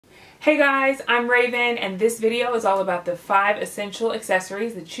Hey guys, I'm Raven and this video is all about the 5 essential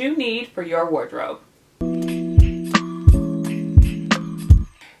accessories that you need for your wardrobe.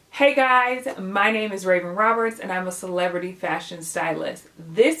 Hey guys, my name is Raven Roberts and I'm a celebrity fashion stylist.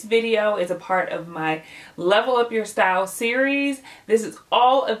 This video is a part of my Level Up Your Style series. This is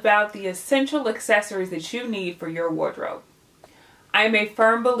all about the essential accessories that you need for your wardrobe. I'm a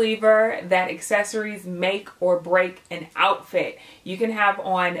firm believer that accessories make or break an outfit. You can have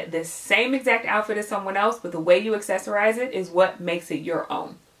on the same exact outfit as someone else, but the way you accessorize it is what makes it your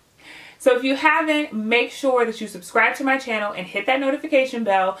own. So if you haven't, make sure that you subscribe to my channel and hit that notification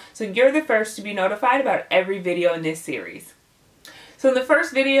bell so you're the first to be notified about every video in this series. So in the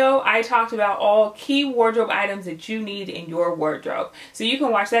first video, I talked about all key wardrobe items that you need in your wardrobe. So you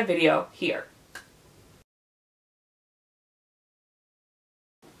can watch that video here.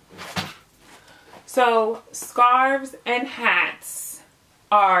 So scarves and hats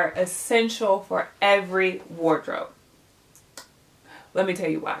are essential for every wardrobe. Let me tell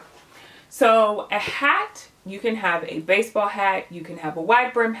you why. So a hat, you can have a baseball hat, you can have a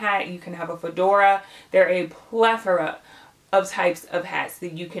wide brim hat, you can have a fedora. There are a plethora of types of hats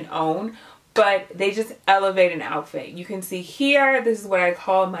that you can own, but they just elevate an outfit. You can see here, this is what I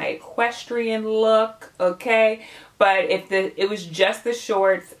call my equestrian look, okay? But if it was just the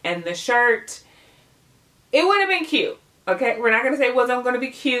shorts and the shirt, it would have been cute, okay? We're not going to say it wasn't going to be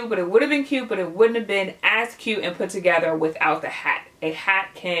cute, but it would have been cute, but it wouldn't have been as cute and put together without the hat. A hat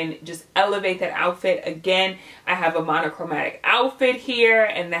can just elevate that outfit. Again, I have a monochromatic outfit here,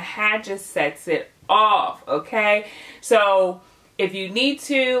 and the hat just sets it off, okay? So if you need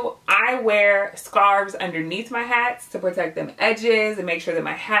to, I wear scarves underneath my hats to protect them edges and make sure that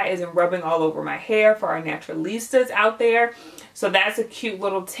my hat isn't rubbing all over my hair for our naturalistas out there. So that's a cute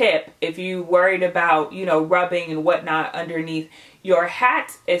little tip if you're worried about, you know, rubbing and whatnot underneath your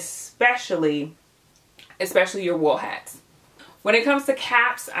hats, especially your wool hats. When it comes to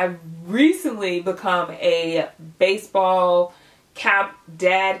caps, I've recently become a baseball cap,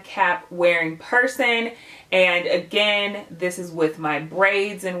 dad cap wearing person. And again, this is with my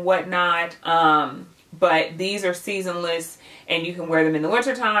braids and whatnot. But these are seasonless and you can wear them in the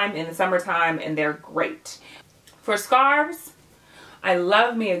wintertime, in the summertime, and they're great. For scarves, I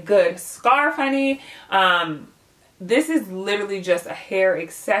love me a good scarf, honey. This is literally just a hair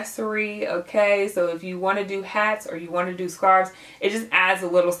accessory, okay? So if you want to do hats or you want to do scarves, it just adds a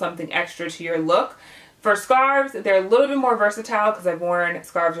little something extra to your look. For scarves, they're a little bit more versatile because I've worn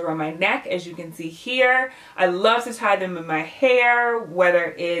scarves around my neck, as you can see here. I love to tie them in my hair,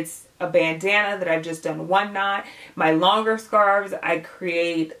 whether it's a bandana that I've just done one knot. My longer scarves, I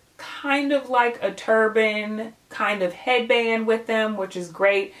create kind of like a turban kind of headband with them, which is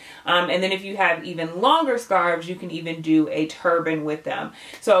great. And then if you have even longer scarves, you can even do a turban with them.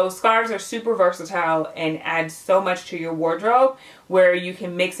 So scarves are super versatile and add so much to your wardrobe where you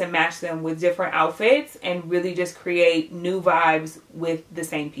can mix and match them with different outfits and really just create new vibes with the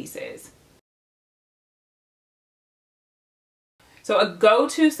same pieces. So a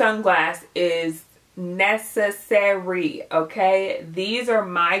go-to sunglass is necessary, okay? These are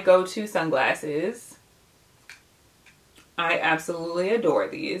my go-to sunglasses. I absolutely adore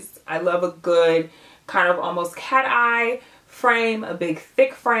these. I love a good kind of almost cat eye frame, a big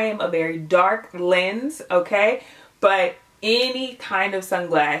thick frame, a very dark lens, okay? But any kind of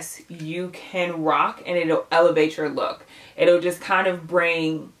sunglass you can rock and it'll elevate your look. It'll just kind of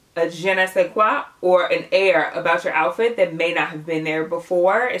bring a je ne sais quoi or an air about your outfit that may not have been there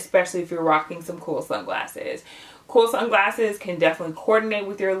before, especially if you're rocking some cool sunglasses. Cool sunglasses can definitely coordinate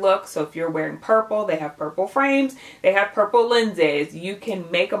with your look. So if you're wearing purple, they have purple frames, they have purple lenses. You can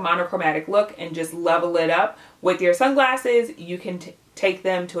make a monochromatic look and just level it up with your sunglasses. You can take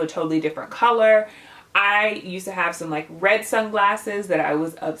them to a totally different color. I used to have some like red sunglasses that I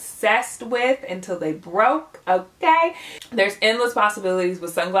was obsessed with until they broke, okay? There's endless possibilities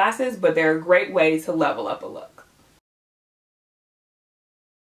with sunglasses, but they're a great way to level up a look.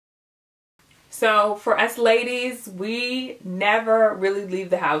 So for us ladies, we never really leave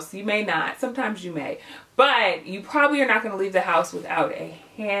the house. You may not, sometimes you may, but you probably are not going to leave the house without a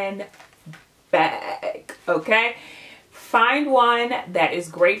handbag, okay? Find one that is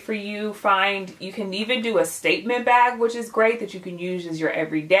great for you. You can even do a statement bag, which is great, that you can use as your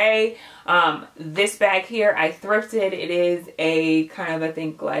everyday. This bag here, I thrifted. It is a kind of, I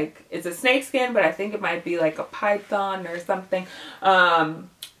think like, it's a snakeskin, but I think it might be like a python or something.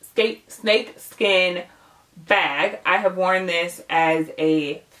 Snake skin bag. I have worn this as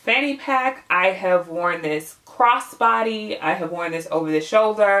a fanny pack. I have worn this crossbody. I have worn this over the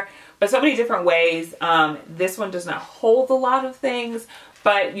shoulder, but so many different ways. This one does not hold a lot of things,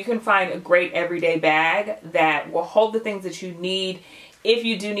 but you can find a great everyday bag that will hold the things that you need. If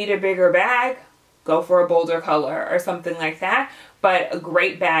you do need a bigger bag, go for a bolder color or something like that. But a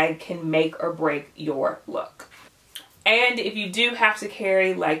great bag can make or break your look. And if you do have to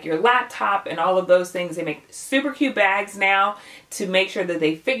carry like your laptop and all of those things, they make super cute bags now to make sure that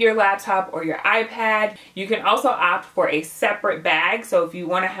they fit your laptop or your iPad. You can also opt for a separate bag. So if you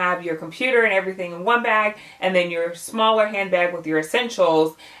want to have your computer and everything in one bag and then your smaller handbag with your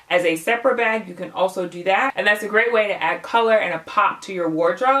essentials as a separate bag, you can also do that. And that's a great way to add color and a pop to your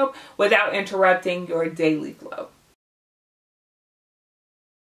wardrobe without interrupting your daily flow.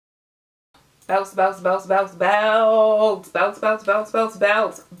 Belts, belts, belts, belts, belts, belts, belts, belts, belts,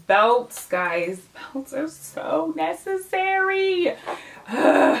 belts, belts, guys. Belts are so necessary.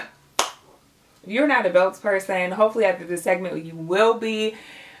 If you're not a belts person, hopefully after this segment you will be,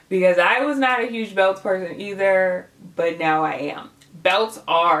 because I was not a huge belts person either, but now I am. Belts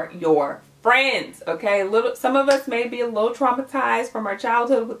are your friends, okay? Some of us may be a little traumatized from our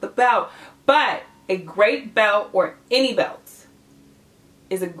childhood with the belt, but a great belt or any belt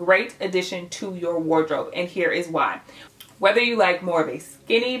is a great addition to your wardrobe, and here is why. Whether you like more of a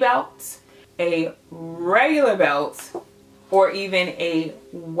skinny belt, a regular belt, or even a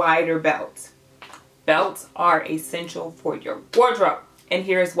wider belt, belts are essential for your wardrobe, and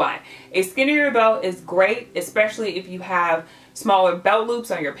here's why. A skinnier belt is great, especially if you have smaller belt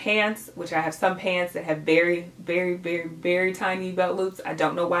loops on your pants, which I have some pants that have very, very, very, very tiny belt loops. I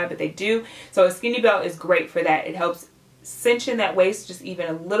don't know why, but they do. So a skinny belt is great for that. It helps cinch in that waist just even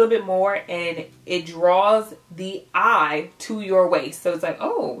a little bit more, and it draws the eye to your waist. So it's like,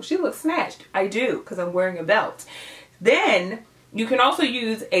 oh, she looks snatched. I do, because I'm wearing a belt. Then you can also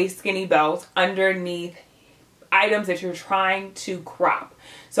use a skinny belt underneath items that you're trying to crop.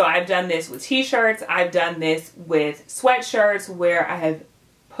 So I've done this with t-shirts. I've done this with sweatshirts where I have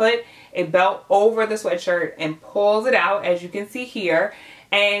put a belt over the sweatshirt and pulls it out, as you can see here.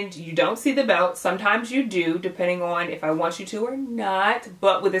 And you don't see the belt. Sometimes you do, depending on if I want you to or not.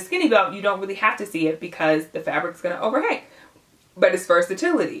 But with a skinny belt, you don't really have to see it because the fabric's going to overhang. But it's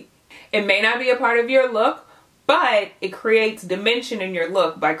versatility. It may not be a part of your look, but it creates dimension in your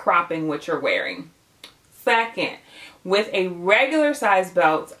look by cropping what you're wearing. Second, with a regular size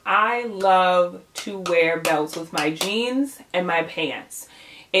belt, I love to wear belts with my jeans and my pants.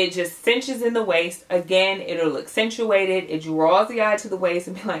 It just cinches in the waist. Again, it'll accentuate it. It draws the eye to the waist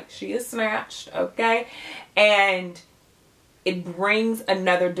and be like, she is snatched, okay? And it brings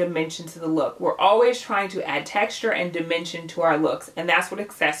another dimension to the look. We're always trying to add texture and dimension to our looks, and that's what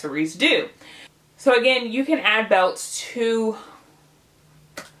accessories do. So again, you can add belts to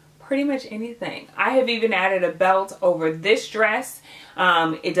pretty much anything. I have even added a belt over this dress.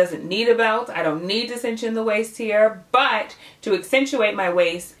 It doesn't need a belt. I don't need to cinch in the waist here, but to accentuate my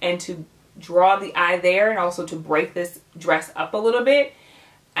waist and to draw the eye there, and also to break this dress up a little bit,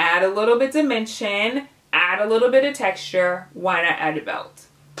 add a little bit dimension, add a little bit of texture, why not add a belt?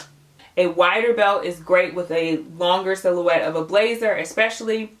 A wider belt is great with a longer silhouette of a blazer,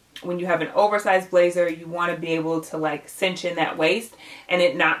 especially when you have an oversized blazer. You want to be able to like cinch in that waist and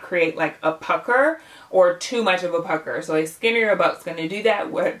it not create like a pucker or too much of a pucker. So a skinnier belt is going to do that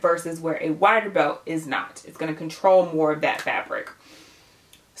versus where a wider belt is not. It's going to control more of that fabric.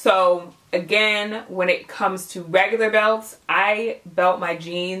 So again, when it comes to regular belts, I belt my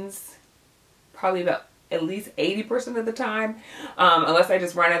jeans probably about at least 80% of the time. Unless I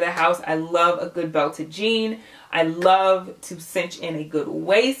just run out of the house, I love a good belted jean. I love to cinch in a good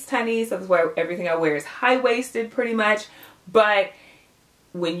waist, honey. So that's why everything I wear is high-waisted pretty much. But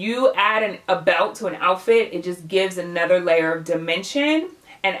when you add a belt to an outfit, it just gives another layer of dimension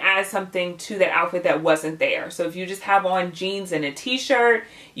and adds something to that outfit that wasn't there. So if you just have on jeans and a t-shirt,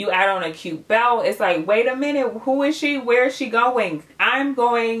 you add on a cute belt, it's like, wait a minute, who is she? Where is she going? I'm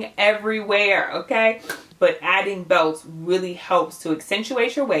going everywhere, okay? But adding belts really helps to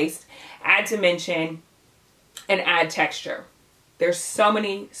accentuate your waist, add dimension, and add texture. There's so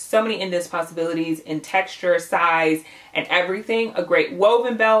many endless possibilities in texture, size, and everything. A great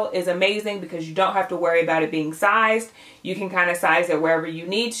woven belt is amazing because you don't have to worry about it being sized. You can kind of size it wherever you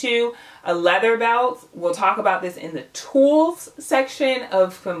need to. A leather belt, we'll talk about this in the tools section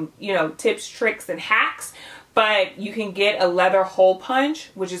of some, tips, tricks, and hacks. But you can get a leather hole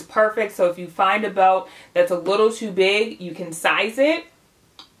punch, which is perfect. So if you find a belt that's a little too big, you can size it.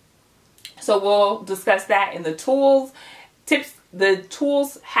 So we'll discuss that in the tools tips, the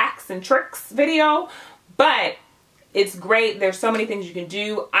tools, hacks, and tricks video. But it's great. There's so many things you can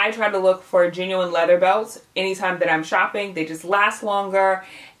do. I try to look for genuine leather belts anytime that I'm shopping. They just last longer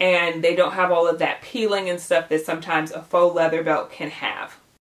and they don't have all of that peeling and stuff that sometimes a faux leather belt can have.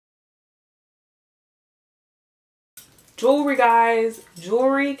 Jewelry, guys.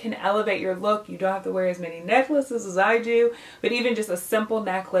 Jewelry can elevate your look. You don't have to wear as many necklaces as I do, but even just a simple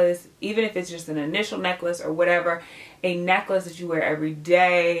necklace, even if it's just an initial necklace or whatever, a necklace that you wear every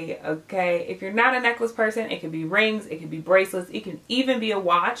day, okay? If you're not a necklace person, it could be rings, it could be bracelets, it can even be a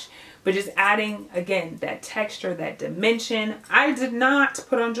watch, but just adding, again, that texture, that dimension. I did not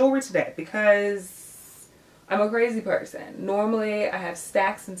put on jewelry today because I'm a crazy person. Normally, I have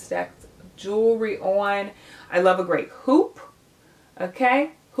stacks and stacks of jewelry on. I love a great hoop,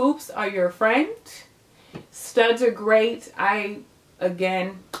 okay? Hoops are your friend. Studs are great. I,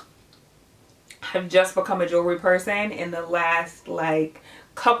 again, have just become a jewelry person in the last like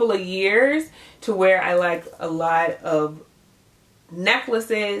couple of years to where I like a lot of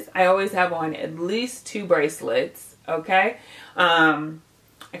necklaces. I always have on at least 2 bracelets, okay?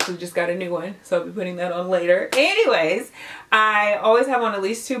 Actually just got a new one, so I'll be putting that on later. Anyways, I always have on at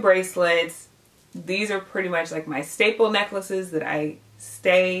least 2 bracelets. These are pretty much like my staple necklaces that I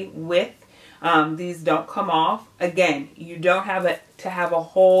stay with. These don't come off. Again, you don't have to have a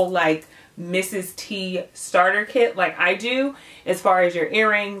whole like Mrs. T starter kit like I do as far as your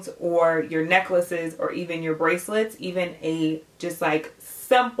earrings or your necklaces or even your bracelets. Even a just like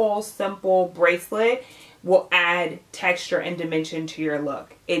simple bracelet will add texture and dimension to your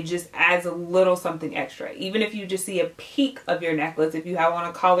look. It just adds a little something extra. Even if you just see a peak of your necklace, if you have on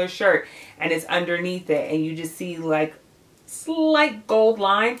a collar shirt and it's underneath it and you just see like slight gold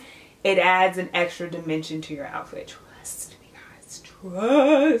line, it adds an extra dimension to your outfit. Trust me, guys,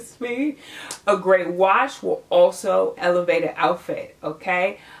 trust me. A great watch will also elevate an outfit,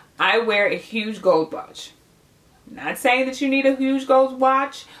 okay? I wear a huge gold watch. Not saying that you need a huge gold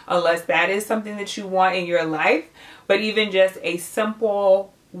watch unless that is something that you want in your life, but even just a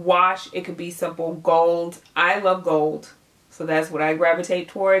simple watch, it could be simple gold. I love gold, so that's what I gravitate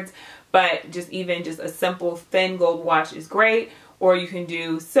towards, but just even just a simple thin gold watch is great. Or you can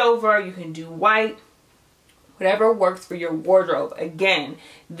do silver, you can do white, whatever works for your wardrobe. Again,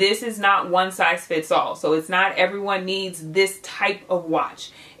 this is not one size fits all. So it's not everyone needs this type of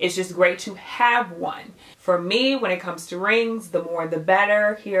watch. It's just great to have one. For me, when it comes to rings, the more the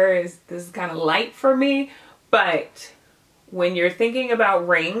better. This is kind of light for me, but when you're thinking about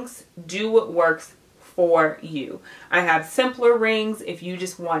rings, do what works for you. I have simpler rings if you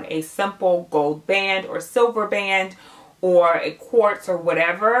just want a simple gold band or silver band or a quartz or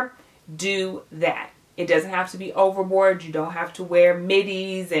whatever, do that. It doesn't have to be overboard. You don't have to wear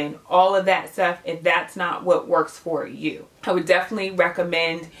middies and all of that stuff if that's not what works for you. I would definitely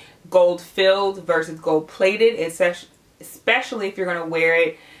recommend gold filled versus gold plated, especially if you're going to wear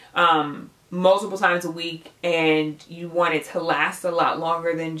it multiple times a week and you want it to last a lot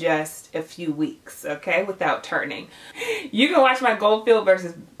longer than just a few weeks, okay, without turning. You can watch my gold filled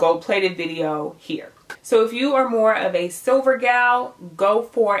versus gold plated video here. So if you are more of a silver gal, go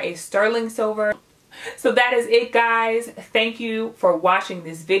for a sterling silver. So that is it, guys. Thank you for watching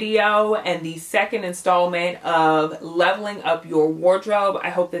this video and the second installment of leveling up your wardrobe. I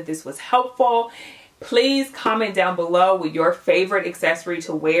hope that this was helpful. Please comment down below what your favorite accessory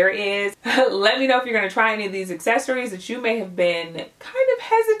to wear is. Let me know if you're going to try any of these accessories that you may have been kind of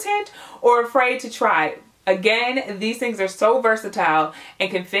hesitant or afraid to try. Again, these things are so versatile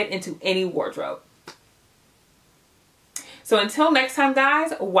and can fit into any wardrobe. So until next time,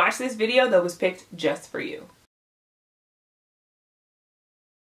 guys, watch this video that was picked just for you.